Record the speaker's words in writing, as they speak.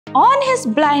On His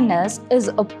Blindness is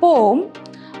a poem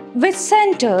which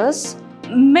centers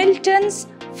Milton's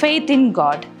faith in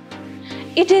God.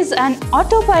 It is an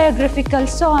autobiographical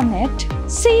sonnet.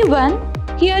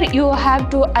 C1, here you have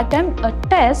to attempt a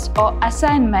test or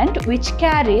assignment which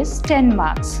carries 10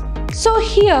 marks. So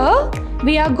here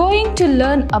we are going to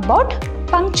learn about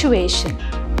punctuation.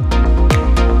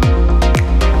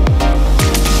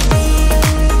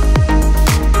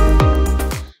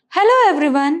 Hello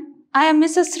everyone, I am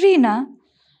Mrs. Reena,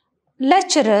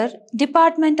 lecturer,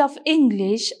 Department of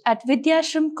English at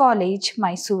Vidhyaashram College,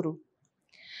 MYSURU.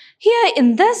 Here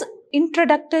in this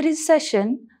introductory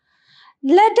session,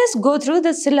 let us go through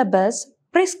the syllabus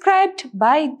prescribed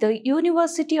by the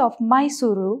University of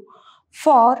MYSURU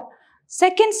for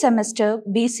second semester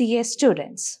B.C.A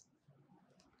students.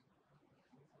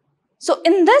 So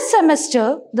in this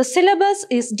semester, the syllabus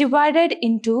is divided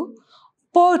into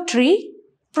poetry,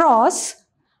 prose,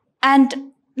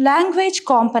 and language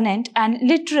component and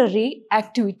literary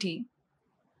activity.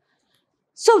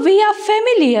 So we are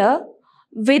familiar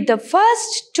with the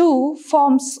first two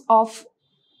forms of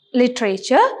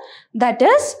literature, that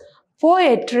is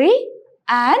poetry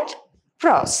and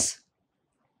prose.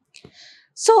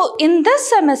 So in this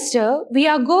semester, we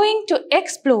are going to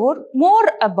explore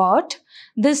more about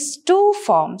these two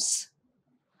forms.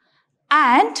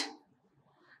 And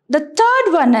the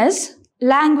third one is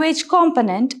language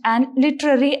component and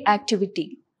literary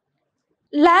activity.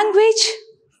 Language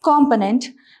component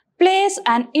plays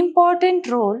an important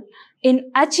role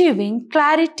in achieving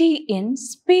clarity in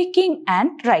speaking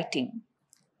and writing.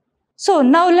 So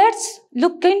now let's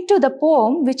look into the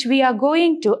poem which we are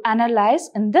going to analyze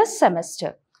in this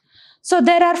semester. So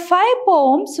there are 5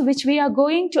 poems which we are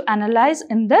going to analyze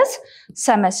in this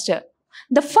semester.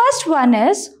 The first one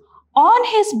is On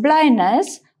His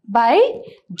Blindness by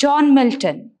John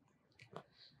Milton.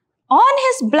 On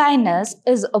His Blindness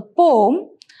is a poem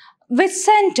which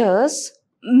centers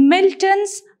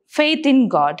Milton's faith in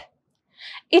God.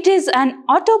 It is an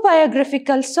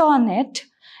autobiographical sonnet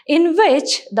in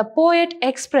which the poet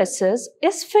expresses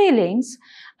his feelings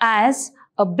as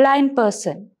a blind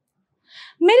person.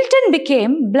 Milton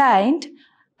became blind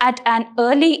at an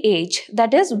early age,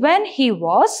 that is when he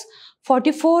was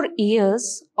 44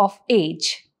 years of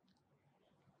age.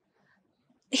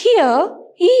 Here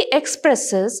he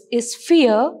expresses his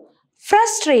fear,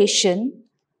 frustration,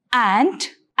 and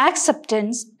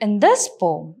acceptance in this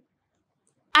poem.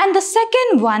 And the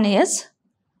second one is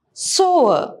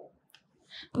Sower,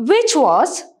 which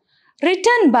was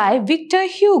written by Victor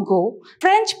Hugo,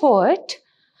 French poet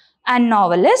and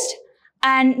novelist,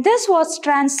 and this was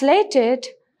translated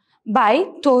by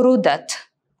Toru Dutt.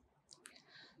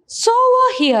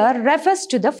 Sower here refers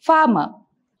to the farmer,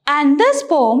 and this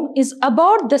poem is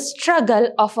about the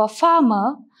struggle of a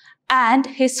farmer and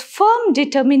his firm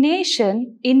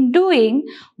determination in doing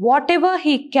whatever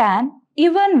he can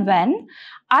even when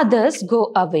others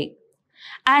go away.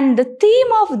 And the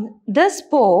theme of this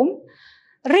poem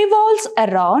revolves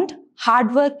around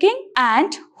hardworking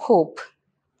and hope.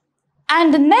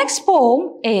 And the next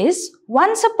poem is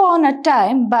Once Upon a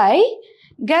Time by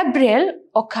Gabriel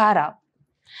Okara.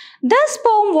 This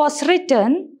poem was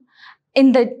written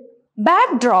in the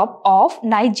backdrop of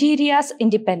Nigeria's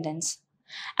independence.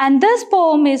 And this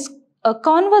poem is a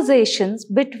conversation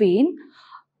between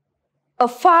a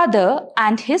father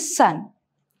and his son.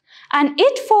 And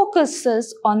it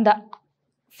focuses on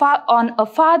a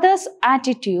father's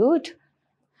attitude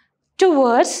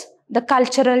towards the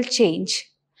cultural change.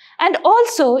 And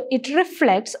also it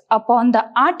reflects upon the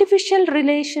artificial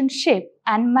relationship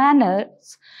and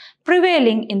manners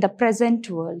prevailing in the present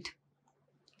world.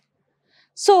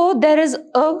 So there is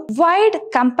a wide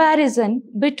comparison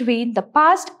between the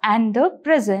past and the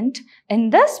present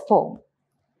in this poem.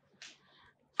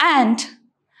 And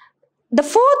the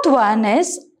fourth one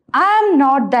is I Am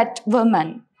Not That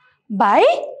Woman by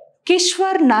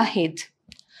Kishwar Nahid.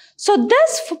 So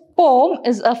this poem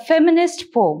is a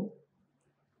feminist poem.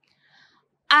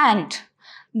 And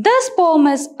this poem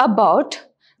is about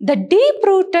the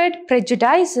deep-rooted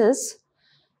prejudices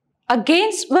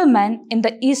against women in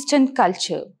the Eastern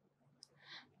culture.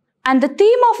 And the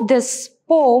theme of this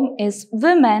poem is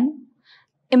women,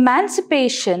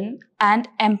 emancipation, and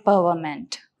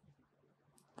empowerment.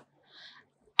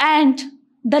 And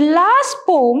the last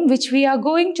poem which we are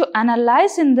going to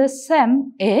analyze in this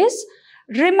sem is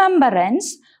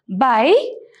Remembrance by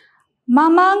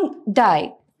Mamang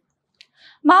Dai.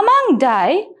 Mamang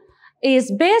Dai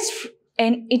is based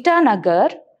in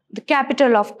Itanagar, the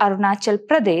capital of Arunachal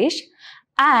Pradesh,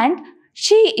 and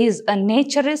she is a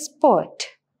naturist poet.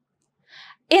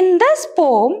 In this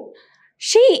poem,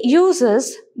 She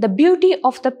uses the beauty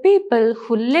of the people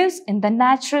who lives in the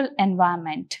natural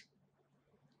environment.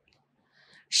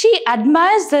 She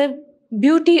admires the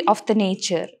beauty of the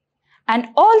nature, and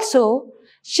also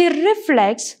she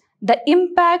reflects the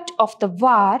impact of the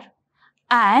war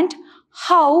and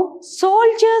how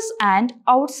soldiers and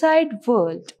outside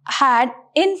world had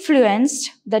influenced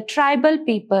the tribal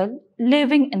people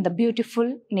living in the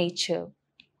beautiful nature.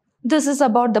 This is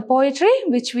about the poetry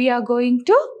which we are going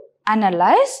to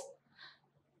analyze,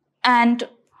 and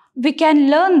we can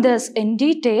learn this in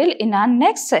detail in our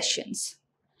next sessions.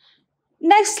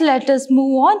 Next, let us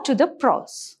move on to the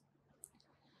prose.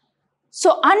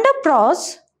 So under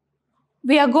prose,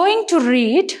 we are going to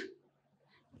read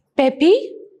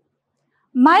Pepi,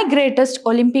 My Greatest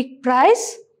Olympic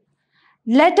Prize,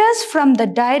 Letters from the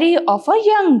Diary of a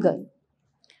Young Girl.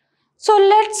 So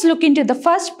let's look into the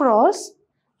first prose,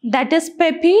 that is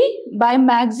Pepi by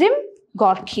Maxim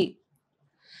Gorky.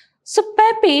 So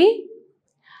Pepi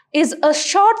is a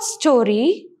short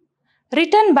story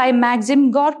written by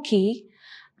Maxim Gorky,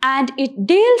 and it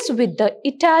deals with the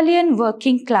Italian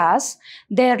working class,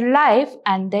 their life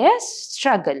and their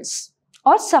struggles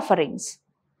or sufferings.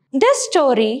 This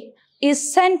story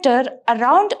is centered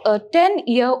around a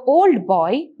 10-year-old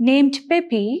boy named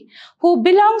Pepi who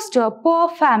belongs to a poor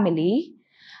family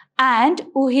and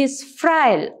who is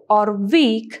frail or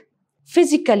weak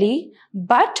physically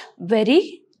but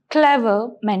very clever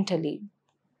mentally.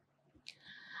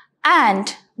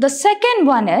 And the second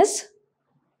one is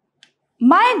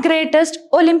My Greatest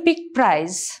Olympic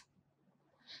Prize.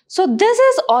 So this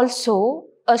is also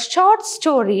a short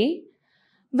story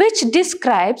which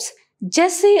describes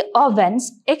Jesse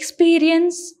Owens'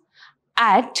 experience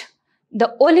at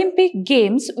the Olympic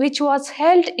Games which was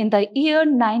held in the year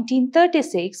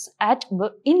 1936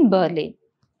 in Berlin.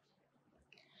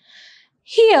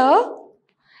 Here,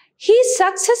 he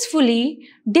successfully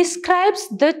describes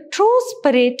the true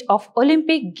spirit of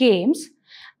Olympic Games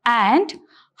and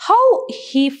how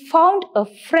he found a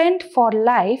friend for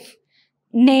life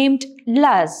named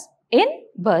Luz in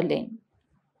Berlin.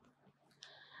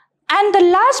 And the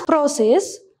last prose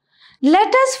is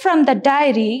Letters from the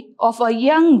Diary of a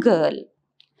Young Girl.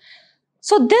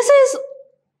 So this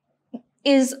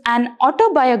is an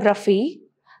autobiography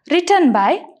written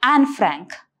by Anne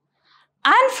Frank.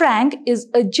 Anne Frank is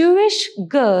a Jewish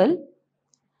girl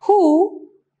who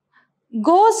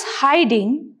goes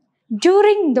hiding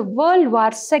during the World War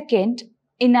II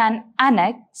in an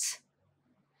annex,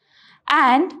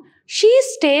 and she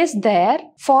stays there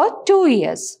for 2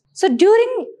 years. So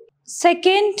during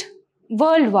Second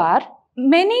World War,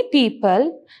 many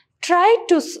people tried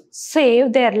to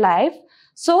save their life,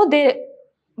 so they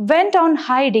went on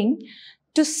hiding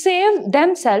to save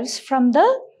themselves from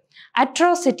the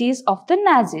atrocities of the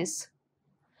Nazis.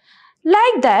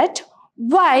 Like that,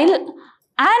 while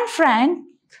Anne Frank,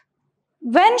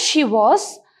 when she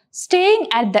was staying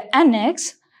at the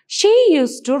annex, she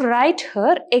used to write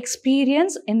her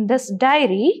experience in this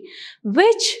diary,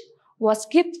 which was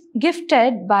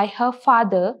gifted by her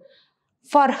father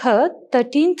for her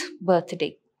 13th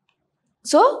birthday.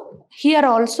 So, here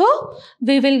also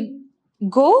we will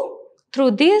go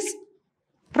through these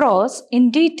prose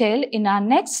in detail in our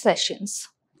next sessions.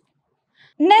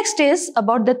 Next is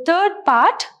about the third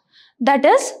part, that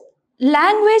is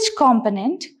language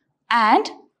component and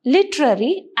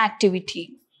literary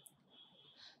activity.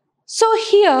 So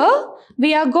here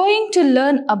we are going to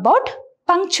learn about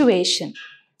punctuation.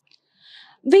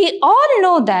 We all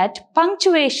know that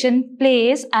punctuation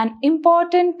plays an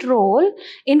important role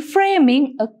in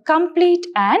framing a complete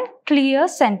and clear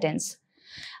sentence.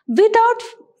 Without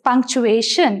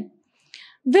punctuation,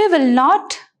 we will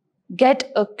not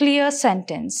get a clear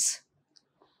sentence.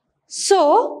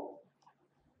 So,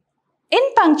 in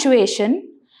punctuation,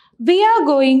 we are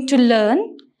going to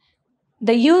learn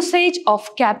the usage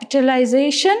of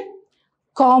capitalization,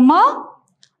 comma,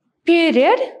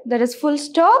 period, that is full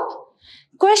stop,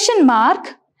 question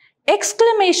mark,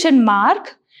 exclamation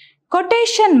mark,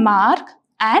 quotation mark,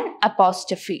 and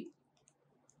apostrophe.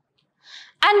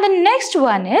 And the next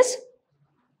one is,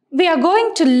 we are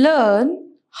going to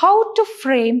learn how to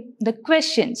frame the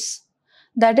questions,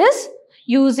 that is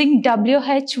using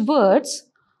WH words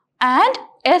and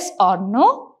yes or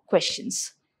no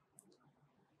questions.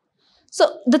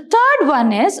 So the third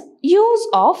one is use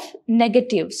of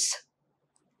negatives.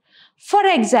 For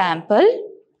example,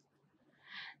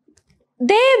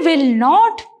 they will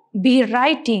not be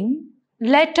writing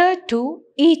letter to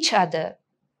each other.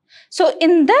 So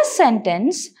in this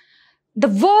sentence, the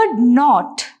word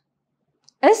not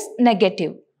is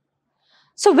negative.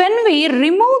 So when we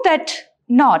remove that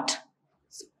not,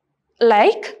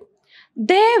 like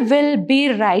they will be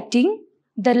writing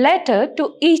the letter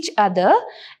to each other,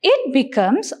 it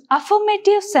becomes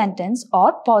affirmative sentence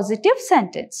or positive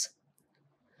sentence.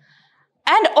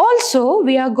 And also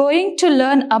we are going to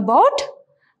learn about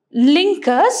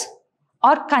linkers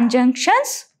or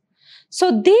conjunctions.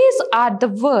 So these are the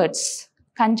words.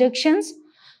 Conjunctions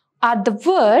are the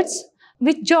words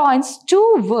which joins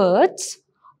two words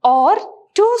or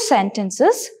two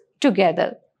sentences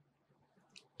together.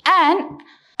 And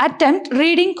attempt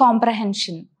reading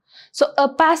comprehension. So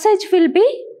a passage will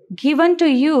be given to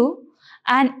you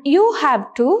and you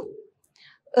have to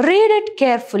read it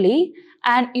carefully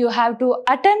and you have to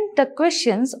attempt the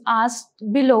questions asked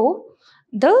below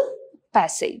the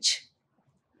passage.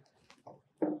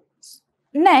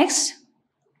 Next,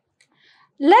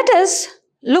 let us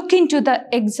look into the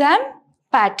exam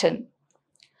pattern.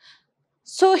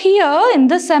 So here in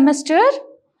this semester,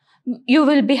 you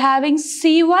will be having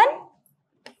C1,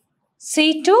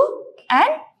 C2 and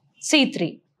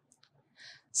C3.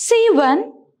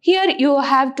 C1, here you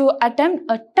have to attempt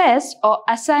a test or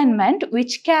assignment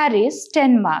which carries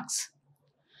 10 marks.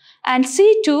 And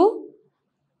C2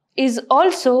 is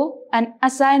also an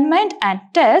assignment and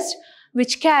test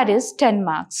which carries 10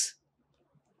 marks.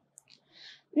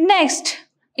 Next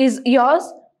is your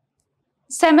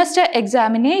semester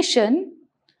examination,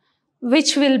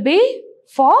 which will be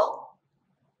for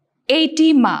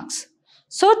 80 marks.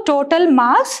 So total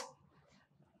marks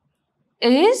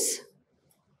is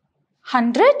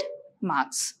 100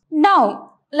 marks.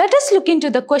 Now, let us look into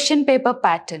the question paper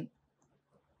pattern.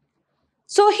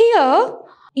 So here,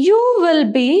 you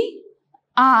will be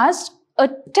asked 10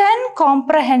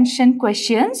 comprehension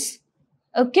questions.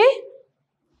 Okay?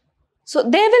 So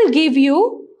they will give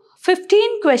you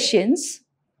 15 questions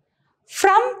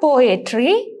from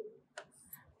poetry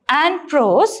and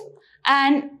prose,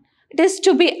 and it is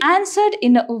to be answered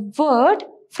in a word,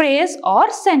 phrase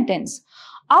or sentence.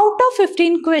 Out of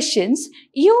 15 questions,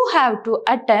 you have to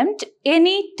attempt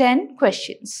any 10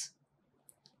 questions.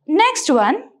 Next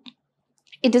one,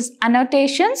 it is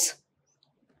annotations.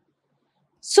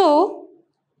 So,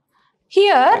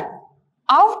 here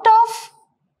out of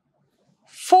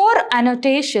 4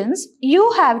 annotations,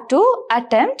 you have to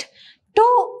attempt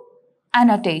 2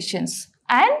 annotations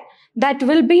and that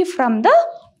will be from the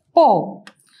poem.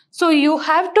 So, you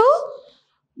have to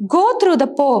go through the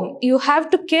poem. You have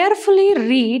to carefully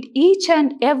read each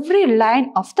and every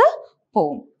line of the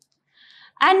poem.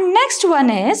 And next one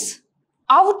is,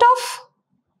 out of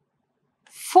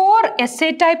 4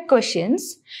 essay type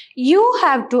questions, you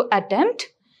have to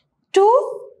attempt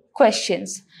 2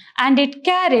 questions and it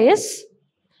carries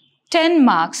 10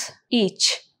 marks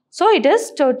each. So it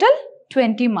is total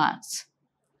 20 marks.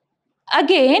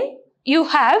 Again, you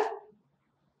have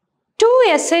 2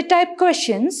 essay type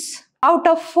questions out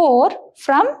of 4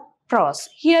 from prose.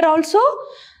 Here also,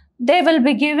 they will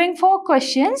be giving 4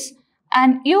 questions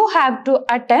and you have to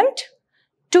attempt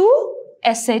 2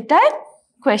 essay type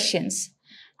questions.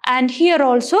 And here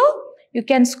also, you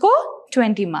can score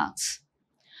 20 marks.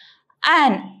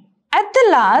 And at the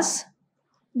last,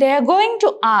 they are going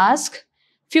to ask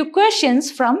few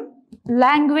questions from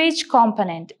language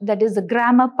component, that is the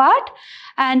grammar part,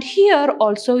 and here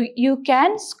also you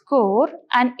can score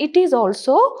and it is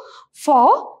also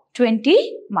for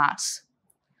 20 marks.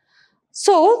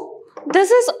 So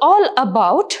this is all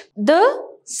about the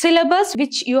syllabus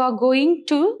which you are going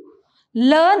to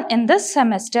learn in this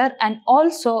semester and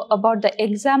also about the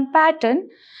exam pattern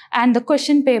and the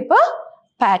question paper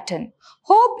pattern.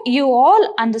 Hope you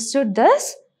all understood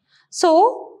this.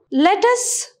 So let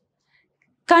us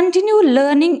continue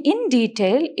learning in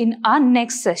detail in our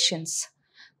next sessions.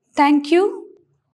 Thank you.